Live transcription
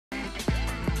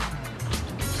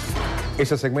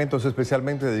Este segmento es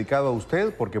especialmente dedicado a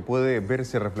usted porque puede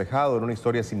verse reflejado en una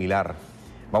historia similar.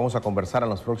 Vamos a conversar en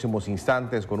los próximos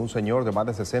instantes con un señor de más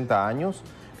de 60 años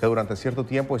que durante cierto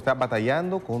tiempo está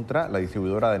batallando contra la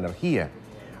distribuidora de energía.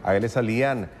 A él le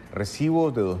salían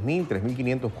recibos de 2.000,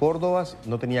 3.500 córdobas,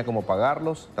 no tenía cómo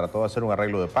pagarlos, trató de hacer un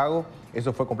arreglo de pago,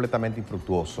 eso fue completamente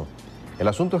infructuoso. El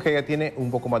asunto es que ella tiene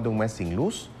un poco más de un mes sin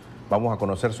luz. Vamos a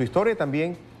conocer su historia y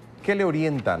también qué le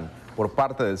orientan por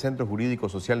parte del Centro Jurídico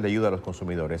Social de Ayuda a los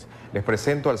Consumidores. Les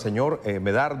presento al señor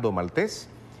Medardo Maltés,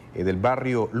 del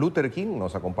barrio Luther King,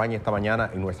 nos acompaña esta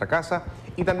mañana en nuestra casa,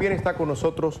 y también está con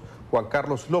nosotros Juan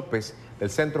Carlos López, del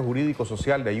Centro Jurídico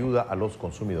Social de Ayuda a los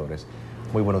Consumidores.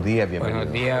 Muy buenos días, bienvenido.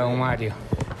 Buenos días, don Mario.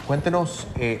 Cuéntenos,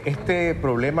 este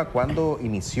problema, ¿cuándo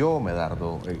inició,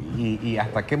 Medardo? ¿Y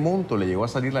hasta qué monto le llegó a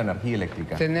salir la energía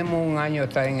eléctrica? Tenemos un año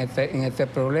estar en este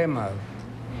problema.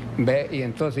 ¿Ve? Y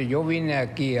entonces yo vine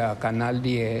aquí a Canal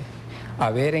 10 a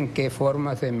ver en qué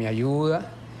forma se me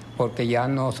ayuda, porque ya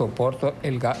no soporto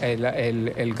el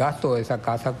gasto de esa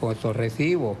casa con estos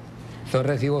recibos. Estos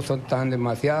recibos son tan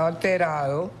demasiado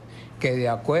alterados que de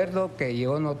acuerdo que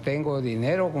yo no tengo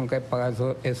dinero con que pagar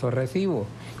esos recibos.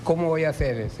 ¿Cómo voy a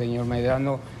hacer, señor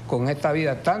Medrano, con esta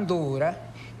vida tan dura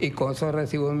y con esos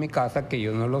recibos en mi casa que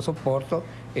yo no los soporto?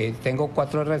 Tengo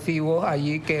 4 recibos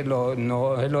allí que no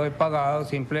los he pagado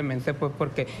simplemente pues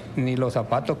porque ni los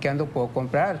zapatos que ando puedo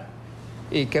comprar.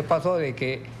 ¿Y qué pasó? De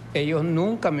que ellos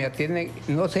nunca me atienden,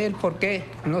 no sé el por qué,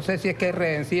 no sé si es que es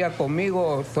redencía conmigo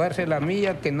o tuerce la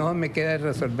mía, que no me queda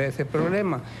resolver ese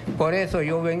problema. Por eso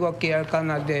yo vengo aquí al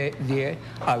canal de 10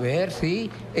 a ver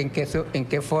si en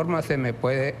qué forma se me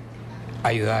puede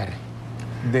ayudar.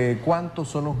 ¿De cuántos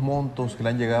son los montos que le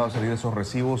han llegado a salir esos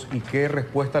recibos y qué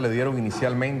respuesta le dieron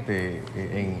inicialmente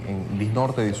en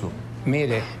Lisnorte y Sur?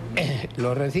 Mire,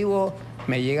 los recibos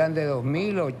me llegan de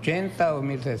 2.080,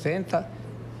 2.060,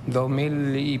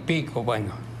 2.000 y pico,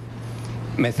 bueno.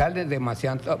 Me salen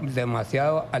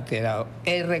demasiado alterados.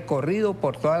 He recorrido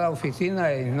por toda la oficina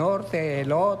del norte,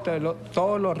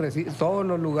 todos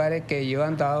los lugares que yo he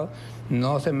andado,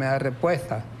 no se me da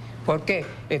respuesta. ¿Por qué?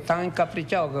 Están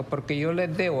encaprichados, porque yo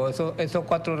les debo esos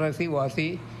 4 recibos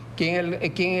así. ¿Quién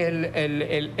es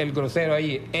el grosero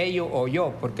ahí? ¿Ellos o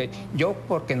yo? Porque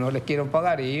no les quiero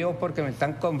pagar y ellos porque me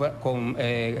están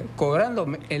cobrando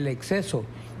el exceso,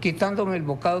 quitándome el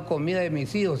bocado de comida de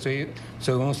mis hijos. Soy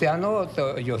un anciano,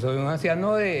 yo soy un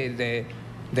anciano de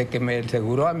que el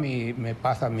seguro a mí me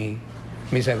pasa mi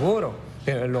seguro,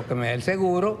 pero lo que me da el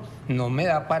seguro no me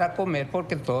da para comer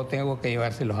porque todo tengo que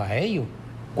llevárselos a ellos.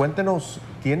 Cuéntenos,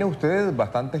 ¿tiene usted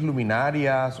bastantes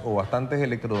luminarias o bastantes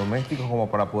electrodomésticos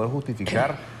como para poder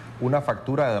justificar una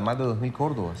factura de más de 2.000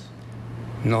 córdobas?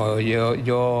 No,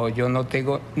 yo no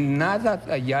tengo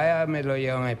nada, ya me lo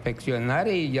llevan a inspeccionar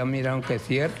y ya miraron que es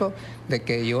cierto de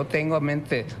que yo tengo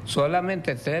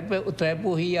solamente tres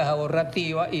bujías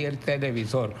ahorrativas y el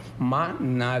televisor, más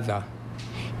nada.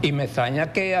 Y me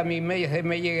extraña que a mí me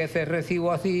llegue ese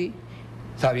recibo así,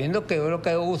 sabiendo que yo lo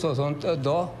que uso son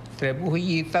 3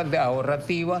 bujillitas de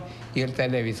ahorrativas y el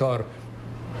televisor.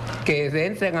 Que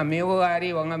entren a mi hogar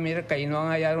y van a mirar que ahí no van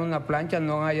a hallar una plancha,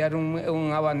 no van a hallar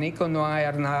un abanico, no van a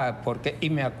hallar nada. Y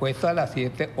me acuesto a las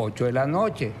 7, 8 de la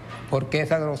noche. ¿Por qué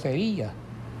esa grosería?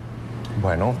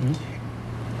 Bueno,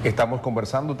 estamos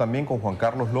conversando también con Juan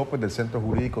Carlos López del Centro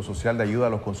Jurídico Social de Ayuda a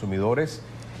los Consumidores,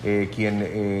 quien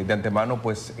de antemano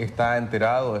pues está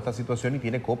enterado de esta situación y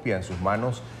tiene copia en sus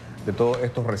manos de todos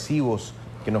estos recibos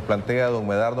que nos plantea don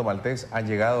Medardo Maltés han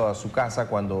llegado a su casa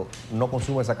cuando no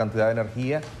consume esa cantidad de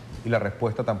energía y la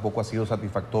respuesta tampoco ha sido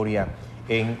satisfactoria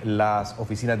en las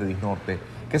oficinas de Disnorte.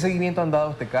 ¿Qué seguimiento han dado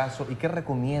a este caso y qué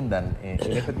recomiendan en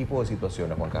este tipo de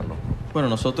situaciones, Juan Carlos? Bueno,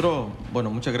 nosotros,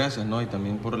 muchas gracias, ¿no? Y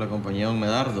también por la compañía de don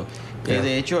Medardo.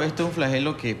 De hecho, este es un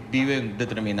flagelo que viven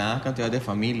determinadas cantidades de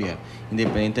familias,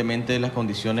 independientemente de las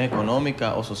condiciones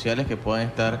económicas o sociales que puedan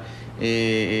estar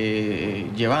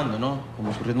llevando, ¿no?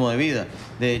 Como su ritmo de vida.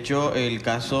 De hecho, el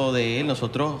caso de él,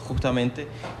 nosotros justamente,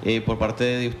 por parte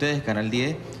de ustedes, Canal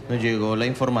 10, nos llegó la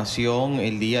información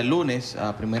el día lunes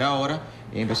a primera hora.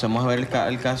 Empezamos a ver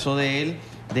el caso de él.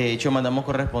 De hecho, mandamos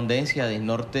correspondencia del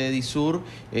norte y sur,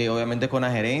 obviamente con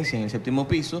la gerencia en el 7º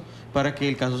piso, para que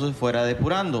el caso se fuera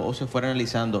depurando o se fuera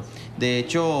analizando. De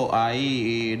hecho, no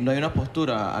hay una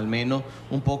postura, al menos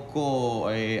un poco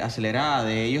acelerada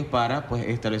de ellos para pues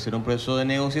establecer un proceso de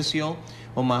negociación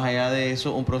o más allá de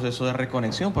eso, un proceso de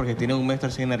reconexión, porque tienen un mes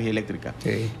sin energía eléctrica.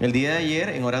 Sí. El día de ayer,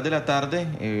 en horas de la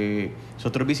tarde,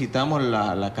 nosotros visitamos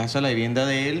la casa, la vivienda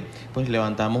de él, pues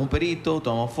levantamos un perito,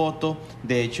 tomamos fotos,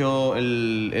 de hecho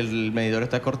el medidor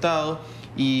está cortado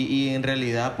y en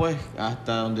realidad pues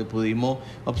hasta donde pudimos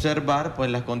observar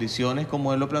pues las condiciones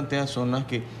como él lo plantea son las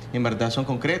que en verdad son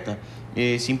concretas.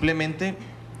 Simplemente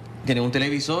tiene un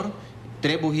televisor,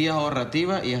 3 bujías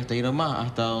ahorrativas y hasta ir más,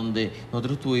 hasta donde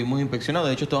nosotros estuvimos inspeccionados.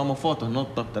 De hecho, tomamos fotos, ¿no?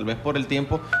 Tal vez por el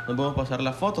tiempo no podemos pasar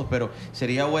las fotos, pero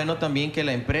sería bueno también que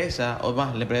la empresa, o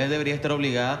más, la empresa debería estar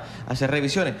obligada a hacer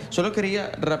revisiones. Solo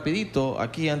quería rapidito,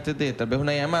 aquí antes de tal vez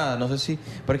una llamada, no sé si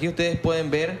por aquí ustedes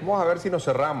pueden ver. Vamos a ver si nos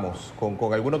cerramos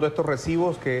con algunos de estos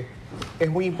recibos, que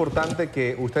es muy importante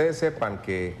que ustedes sepan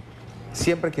que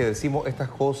siempre que decimos estas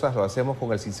cosas lo hacemos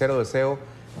con el sincero deseo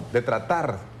de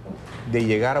tratar de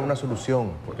llegar a una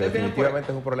solución, porque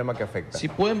definitivamente es un problema que afecta. Si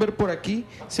pueden ver por aquí,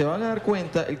 se van a dar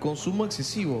cuenta el consumo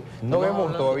excesivo. No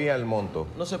vemos todavía el monto.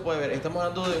 No se puede ver, estamos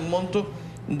hablando de un monto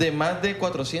de más de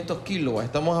 400 kilowatts.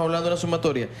 Estamos hablando de una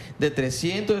sumatoria de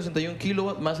 361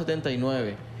 kilowatts más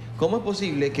 79. ¿Cómo es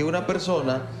posible que una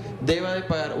persona deba de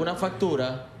pagar una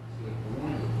factura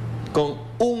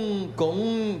con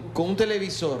un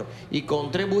televisor y con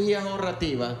 3 bujías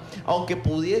ahorrativas, aunque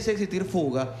pudiese existir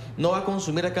fuga, no va a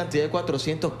consumir la cantidad de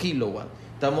 400 kilowatts?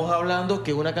 Estamos hablando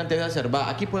que es una cantidad exacerbada.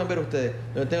 Aquí pueden ver ustedes,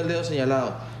 donde tengo el dedo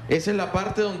señalado. Esa es la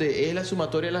parte donde es la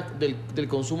sumatoria del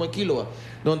consumo de kilowatts,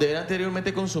 donde él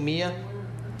anteriormente consumía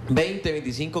 20,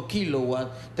 25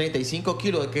 kilowatts, 35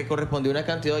 kilowatts, que correspondía a una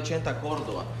cantidad de 80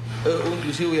 Córdoba.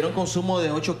 Inclusive hubiera un consumo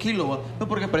de 8 kilowatts, no,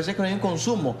 porque parece que no hay un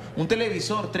consumo. Un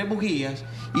televisor, 3 bujías,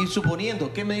 y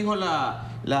suponiendo, ¿qué me dijo en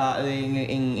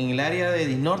el área de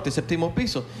Disnorte, séptimo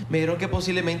piso? Me dijeron que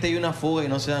posiblemente hay una fuga y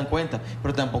no se dan cuenta,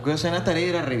 pero tampoco ellos se dan la tarea de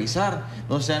ir a revisar,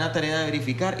 no se dan la tarea de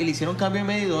verificar, y le hicieron cambio de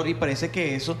medidor y parece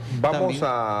que eso Vamos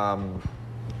también...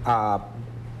 a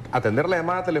atender la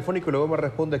llamada telefónica y luego me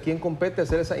responde quién compete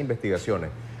hacer esas investigaciones.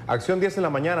 Acción 10 en la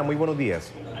mañana, muy buenos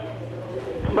días.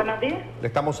 Buenos días. Le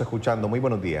estamos escuchando, muy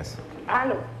buenos días.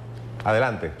 Aló.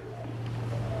 Adelante.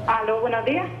 Aló, buenos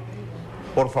días.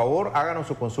 Por favor, háganos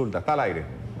su consulta, está al aire.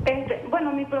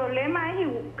 Bueno, mi problema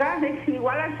es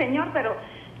igual al señor, pero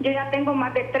yo ya tengo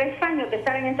más de 3 años de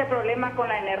estar en este problema con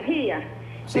la energía.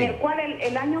 Sí. En el cual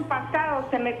el año pasado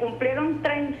se me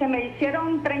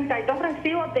hicieron 32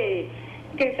 recibos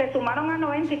que se sumaron a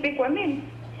 90 y pico de mil.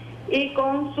 Y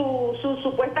con su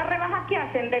supuesta rebaja que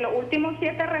hacen de los últimos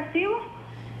 7 recibos,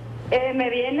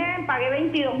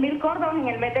 pagué 22.000 córdobas en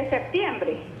el mes de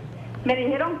septiembre. Me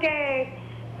dijeron que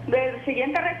el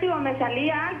siguiente recibo me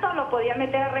salía alto, lo podía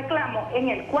meter a reclamo, en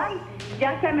el cual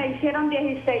ya se me hicieron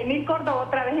 16.000 córdobas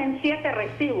otra vez en 7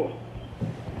 recibos.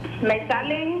 Me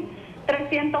salen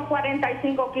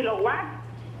 345 kilowatts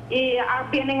y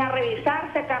vienen a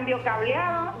revisarse, cambio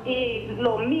cableado y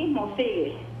lo mismo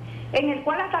sigue. En el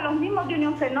cual hasta los mismos de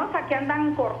Unión Fenosa que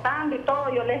andan cortando y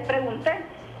todo, yo les pregunté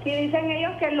y dicen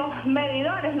ellos que los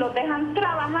medidores los dejan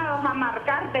trabajados a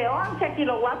marcar de 11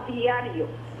 kilowatts diarios.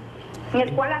 En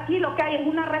el cual aquí lo que hay es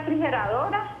una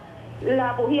refrigeradora,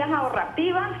 las bujías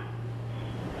ahorrativas,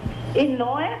 y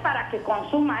no es para que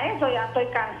consuma eso. Ya estoy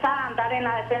cansada de andar en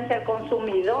la defensa del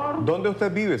consumidor. ¿Dónde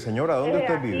usted vive, señora? ¿Dónde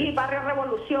usted vive? Aquí, Barrio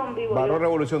Revolución vivo. Barrio yo.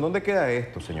 Revolución, ¿dónde queda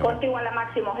esto, señora? Contigo a la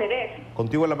Máximo Jerez.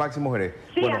 Contigo a la Máximo Jerez.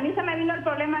 Sí, bueno, a mí se me vino el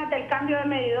problema desde el cambio de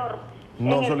medidor.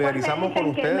 Nos solidarizamos con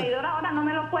usted. Que el medidor ahora no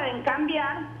me lo pueden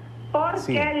cambiar porque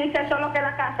sí, dice solo que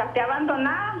la casa esté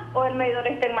abandonada o el medidor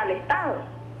esté en mal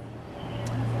estado.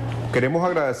 Queremos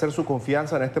agradecer su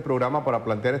confianza en este programa para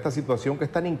plantear esta situación que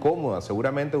es tan incómoda.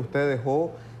 Seguramente usted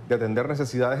dejó de atender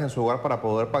necesidades en su hogar para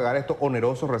poder pagar estos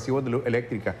onerosos recibos de luz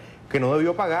eléctrica, que no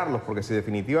debió pagarlos, porque si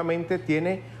definitivamente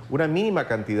tiene una mínima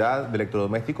cantidad de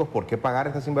electrodomésticos, ¿por qué pagar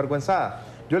esta sinvergüenzada?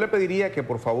 Yo le pediría que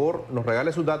por favor nos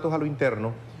regale sus datos a lo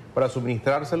interno para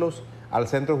suministrárselos al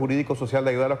Centro Jurídico Social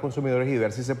de Ayuda a los Consumidores y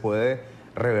ver si se puede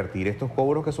revertir estos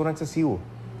cobros que son excesivos,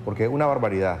 porque es una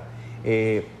barbaridad.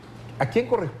 ¿A quién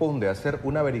corresponde hacer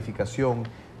una verificación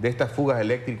de estas fugas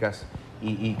eléctricas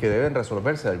y que deben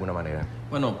resolverse de alguna manera?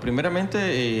 Bueno,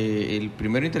 primeramente el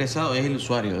primero interesado es el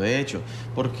usuario, de hecho,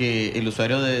 porque el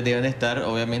usuario debe estar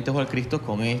obviamente bajo el Cristo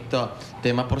con estos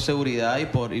temas por seguridad y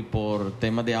por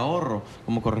temas de ahorro,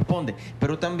 como corresponde.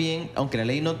 Pero también, aunque la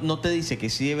ley no te dice que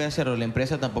sí debe hacerlo, la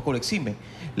empresa tampoco lo exime.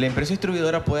 La empresa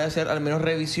distribuidora puede hacer al menos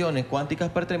revisiones cuánticas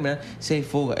para determinar si hay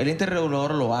fuga. El ente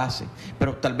regulador lo hace,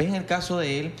 pero tal vez en el caso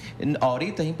de él,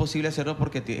 ahorita es imposible hacerlo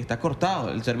porque está cortado,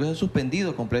 el servicio es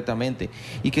suspendido completamente.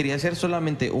 Y quería hacer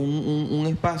solamente un un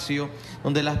espacio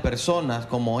donde las personas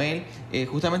como él,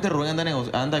 justamente Rubén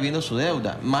anda viendo su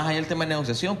deuda, más allá del tema de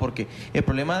negociación, porque el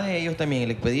problema de ellos también,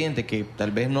 el expediente, que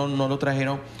tal vez no lo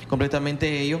trajeron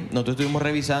completamente ellos, nosotros estuvimos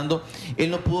revisando,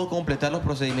 él no pudo completar los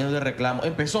procedimientos de reclamo,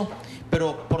 empezó,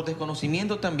 pero por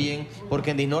desconocimiento también,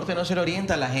 porque en Disnorte no se le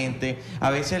orienta a la gente, a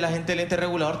veces la gente del ente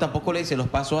regulador tampoco le dice los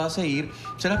pasos a seguir,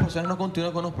 o sea, las personas no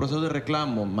continúan con los procesos de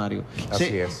reclamo, Mario.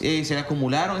 Así es. Se le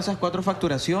acumularon esas 4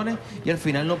 facturaciones y al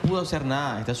final no pudo hacer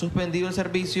nada, está suspendido el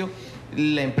servicio.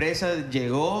 La empresa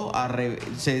quedó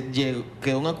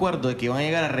un acuerdo de que iban a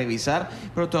llegar a revisar,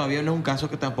 pero todavía no es un caso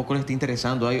que tampoco le esté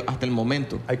interesando a ellos hasta el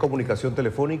momento. Hay comunicación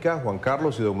telefónica, Juan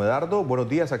Carlos y don Medardo. Buenos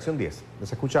días, Acción 10. Les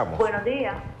escuchamos. Buenos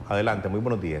días. Adelante, muy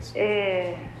buenos días.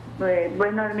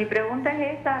 Bueno, mi pregunta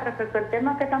es esta, respecto al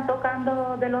tema que están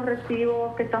tocando de los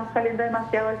recibos que están saliendo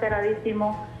demasiado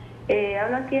alteradísimos.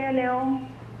 Hablo aquí de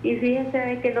León. Y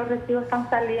fíjense que los recibos están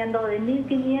saliendo de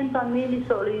 1.500 a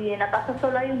 1.000 y en la casa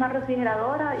solo hay una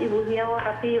refrigeradora y bujía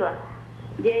borrativa.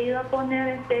 Y he ido a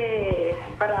poner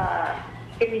para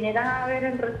que vinieran a ver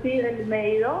el recibo, el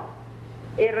medidor,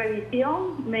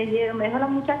 revisión, me dijo la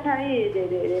muchacha ahí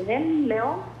de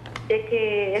León, de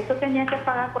que eso tenía que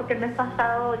pagar porque el mes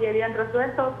pasado ya habían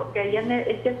resuelto, porque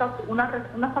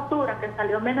una factura que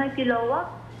salió menos de kilowatt,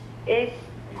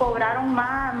 cobraron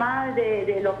más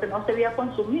de lo que no se había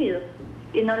consumido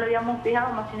y no lo habíamos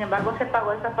fijado, más sin embargo se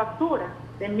pagó esa factura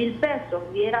de 1.000 pesos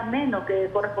y era menos, que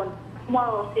corresponde como a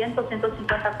 200,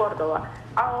 150 Córdoba.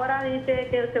 Ahora dice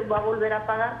que se va a volver a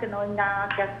pagar, que no hay nada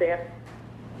que hacer.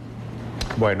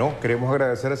 Bueno, queremos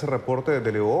agradecer ese reporte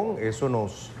desde León. Eso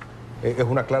es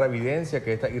una clara evidencia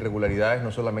que estas irregularidades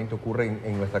no solamente ocurren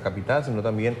en nuestra capital, sino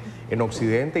también en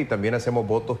Occidente, y también hacemos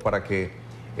votos para que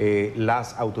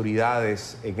las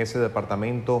autoridades en ese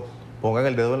departamento pongan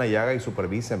el dedo en la llaga y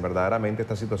supervisen verdaderamente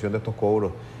esta situación de estos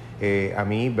cobros. A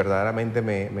mí verdaderamente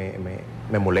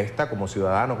me molesta como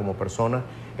ciudadano, como persona,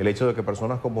 el hecho de que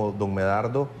personas como don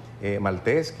Medardo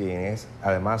Maltés, quien es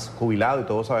además jubilado y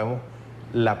todos sabemos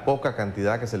la poca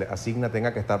cantidad que se le asigna,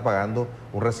 tenga que estar pagando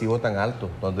un recibo tan alto,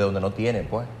 donde no tiene,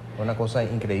 pues. Es una cosa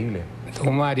increíble.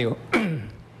 Don Mario,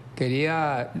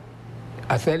 quería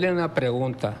hacerle una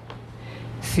pregunta.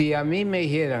 Si a mí me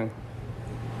dijeran,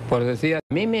 por decir, a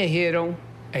mí me dijeron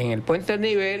en el puente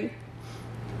nivel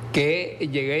que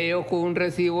llegué yo con un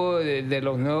recibo de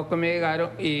los nuevos que me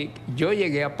llegaron y yo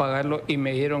llegué a pagarlo y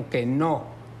me dijeron que no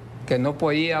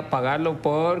podía pagarlo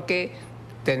porque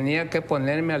tenía que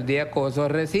ponerme al día con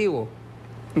esos recibos.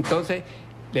 Entonces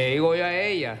le digo yo a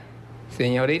ella,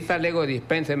 señorita, le digo,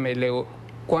 dispénseme, le digo,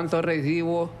 ¿cuántos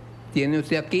recibos tiene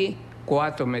usted aquí?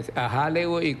 4 meses. Ajá, le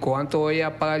digo, ¿y cuánto voy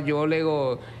a pagar yo, le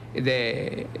digo,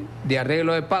 de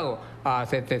arreglo de pago? A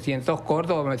 700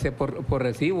 Córdoba, me dice, por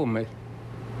recibo, me.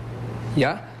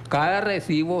 ¿Ya? Cada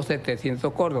recibo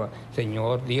 700 Córdoba.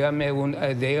 Señor, dígame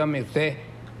usted,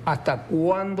 ¿hasta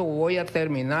cuándo voy a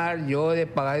terminar yo de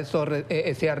pagar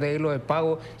ese arreglo de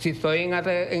pago? Si estoy en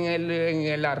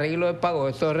el arreglo de pago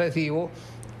de esos recibos,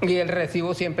 y el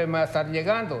recibo siempre me va a estar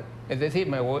llegando. Es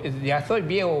decir, ya soy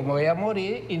viejo, me voy a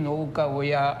morir y nunca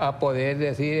voy a poder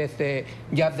decir,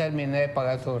 ya terminé de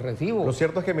pagar esos recibos. Lo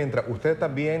cierto es que mientras usted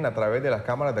también, a través de las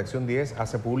cámaras de Acción 10,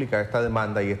 hace pública esta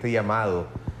demanda y este llamado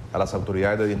a las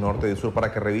autoridades de Disnorte y de Sur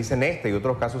para que revisen este y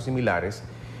otros casos similares,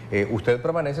 usted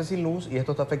permanece sin luz y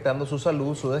esto está afectando su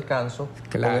salud, su descanso.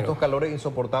 Claro. Con estos calores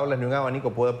insoportables ni un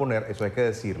abanico puede poner, eso hay que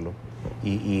decirlo,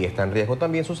 y está en riesgo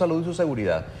también su salud y su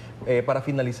seguridad. Para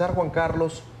finalizar, Juan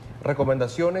Carlos,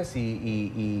 recomendaciones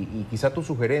y quizá tus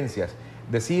sugerencias.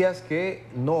 Decías que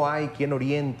no hay quien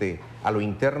oriente a lo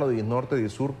interno de Disnorte y de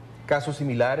Sur casos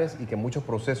similares y que muchos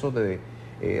procesos de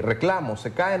reclamos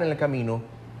se caen en el camino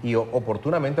y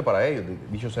oportunamente para ellos,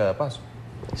 dicho sea de paso.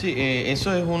 Sí,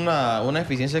 eso es una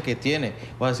eficiencia que tiene,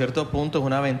 o a cierto punto es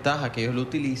una ventaja que ellos lo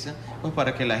utilizan, pues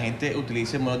para que la gente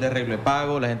utilice modos de arreglo de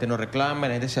pago, la gente no reclame,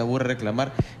 la gente se aburre de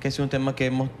reclamar, que es un tema que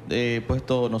hemos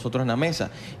puesto nosotros en la mesa.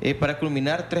 Para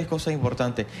culminar, 3 cosas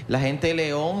importantes. La gente de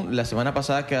León, la semana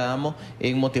pasada quedamos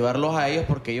en motivarlos a ellos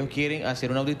porque ellos quieren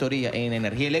hacer una auditoría en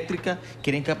energía eléctrica,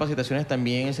 quieren capacitaciones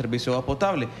también en servicio de agua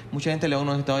potable. Mucha gente de León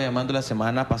nos estaba llamando la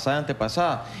semana pasada,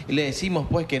 antepasada, y le decimos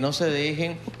pues que no se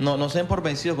dejen, no se den por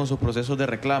vencidos con sus procesos de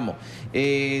reclamo.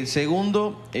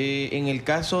 Segundo, en el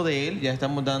caso de él, ya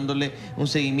estamos dándole un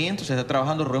seguimiento, se está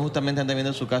trabajando, Rubén justamente anda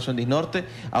viendo su caso en Disnorte,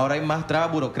 ahora hay más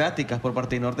trabas burocráticas por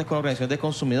parte de Disnorte con organizaciones de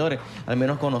consumidores, al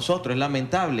menos con nosotros, es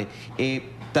lamentable.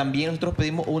 También nosotros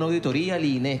pedimos una auditoría al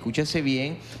INE, escúchese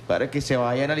bien, para que se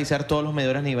vaya a analizar todos los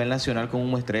medidores a nivel nacional con un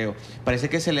muestreo. Parece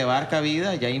que se le va a dar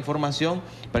cabida, ya hay información,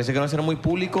 parece que no va a ser muy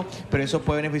público, pero eso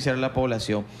puede beneficiar a la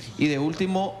población. Y de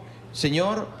último,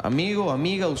 señor, amigo,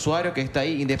 amiga, usuario que está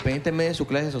ahí, independientemente de su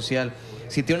clase social,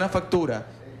 si tiene una factura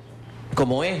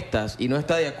como estas y no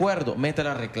está de acuerdo,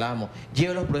 métala a reclamo,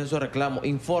 lleve los procesos de reclamo,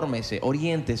 infórmese,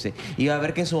 oriéntese y va a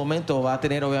ver que en su momento va a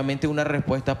tener obviamente una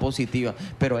respuesta positiva,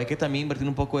 pero hay que también invertir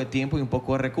un poco de tiempo y un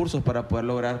poco de recursos para poder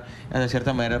lograr de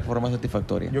cierta manera de forma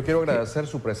satisfactoria. Yo quiero agradecer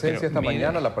su presencia esta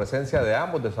mañana, la presencia de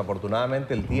ambos.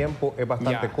 Desafortunadamente el tiempo es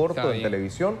bastante corto en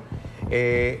televisión,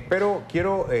 pero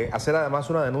quiero hacer además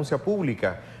una denuncia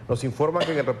pública. Nos informan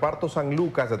que en el reparto San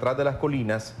Lucas, detrás de las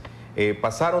colinas,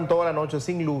 pasaron toda la noche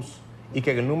sin luz y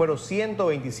que en el número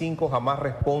 125 jamás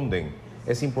responden.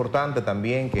 Es importante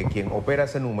también que quien opera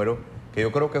ese número, que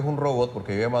yo creo que es un robot,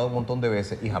 porque yo he llamado un montón de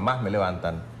veces y jamás me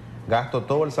levantan. Gasto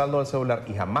todo el saldo del celular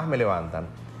y jamás me levantan.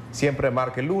 Siempre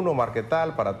marque el 1, marque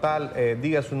tal, para tal,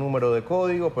 diga su número de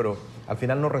código, pero al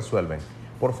final no resuelven.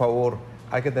 Por favor,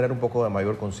 hay que tener un poco de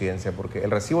mayor conciencia, porque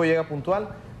el recibo llega puntual,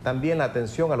 también la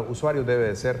atención a los usuarios debe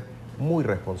de ser muy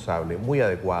responsable, muy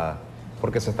adecuada,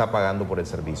 porque se está pagando por el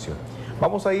servicio.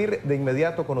 Vamos a ir de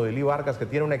inmediato con Odilí Vargas, que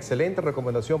tiene una excelente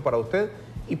recomendación para usted,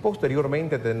 y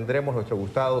posteriormente tendremos nuestro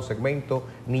gustado segmento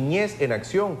Niñez en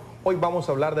Acción. Hoy vamos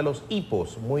a hablar de los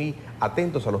hipos, muy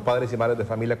atentos a los padres y madres de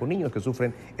familia con niños que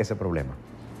sufren ese problema.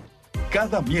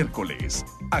 Cada miércoles,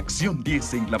 Acción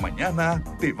 10 en la mañana,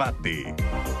 debate,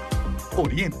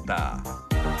 orienta,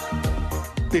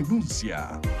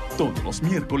 denuncia. Todos los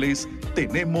miércoles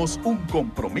tenemos un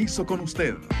compromiso con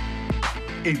usted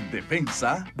en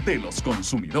defensa de los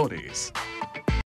consumidores.